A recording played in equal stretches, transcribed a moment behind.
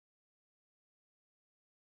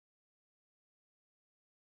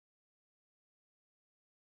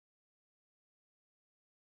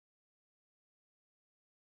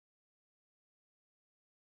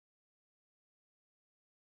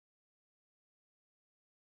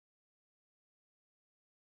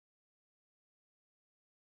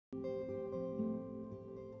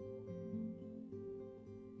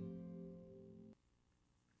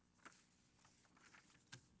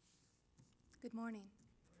Good morning.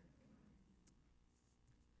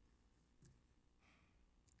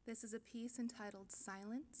 This is a piece entitled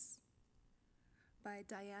Silence by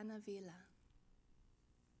Vela.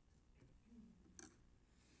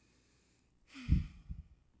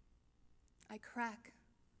 I crack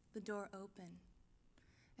the door open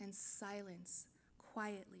and silence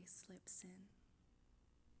quietly slips in.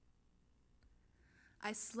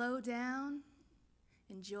 I slow down,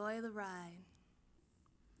 enjoy the ride.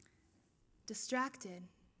 Distracted,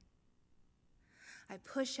 I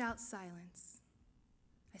push out silence.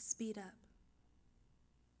 I speed up.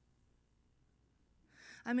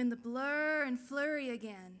 I'm in the blur and flurry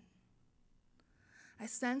again. I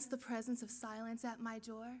sense the presence of silence at my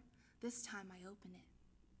door. This time I open it.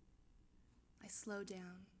 I slow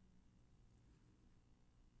down.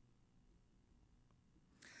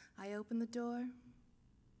 I open the door,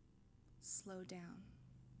 slow down.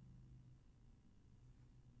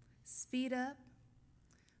 Speed up,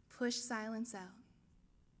 push silence out.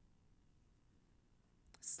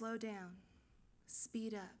 Slow down,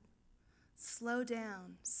 speed up. Slow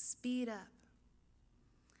down, speed up.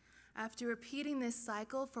 After repeating this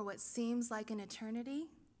cycle for what seems like an eternity,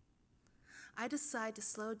 I decide to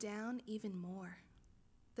slow down even more,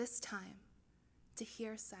 this time to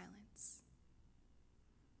hear silence.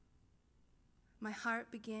 My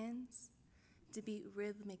heart begins to beat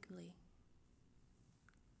rhythmically,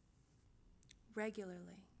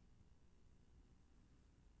 regularly,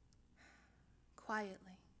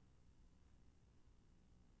 quietly.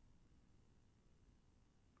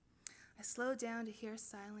 I slow down to hear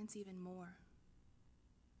silence even more,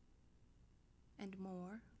 and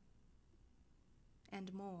more,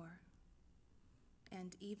 and more,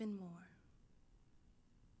 and even more.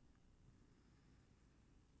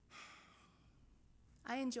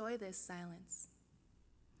 I enjoy this silence.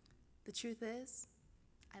 The truth is,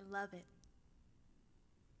 I love it.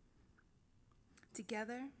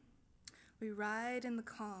 Together, we ride in the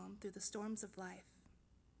calm through the storms of life.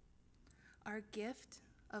 Our gift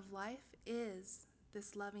of life is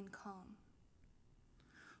this loving calm.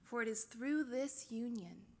 For it is through this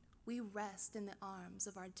union we rest in the arms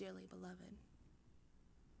of our dearly beloved.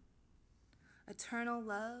 Eternal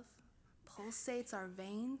love pulsates our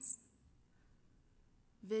veins,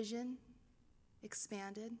 vision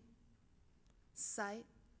expanded, sight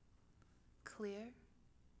clear,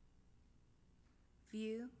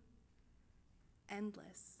 view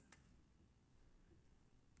endless.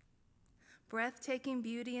 Breathtaking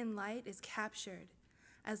beauty and light is captured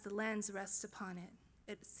as the lens rests upon it.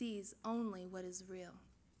 It sees only what is real.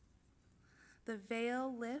 The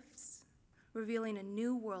veil lifts, revealing a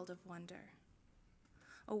new world of wonder,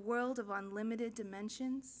 a world of unlimited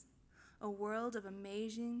dimensions, a world of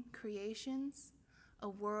amazing creations, a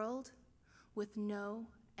world with no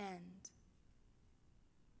end.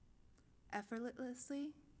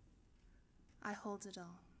 Effortlessly, I hold it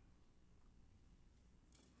all.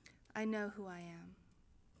 I know who I am.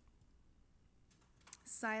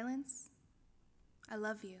 Silence, I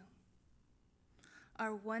love you.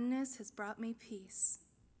 Our oneness has brought me peace.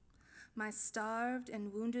 My starved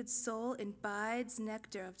and wounded soul imbibes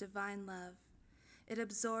nectar of divine love. It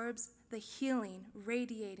absorbs the healing,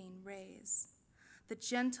 radiating rays. The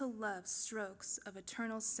gentle love strokes of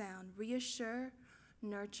eternal sound reassure,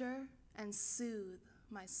 nurture, and soothe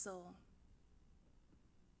my soul.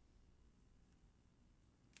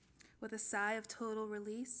 With a sigh of total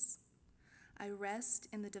release, I rest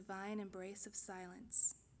in the divine embrace of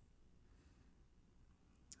silence.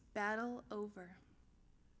 Battle over.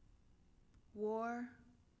 War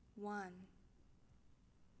won.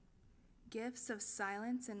 Gifts of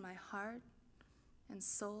silence in my heart and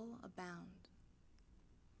soul abound.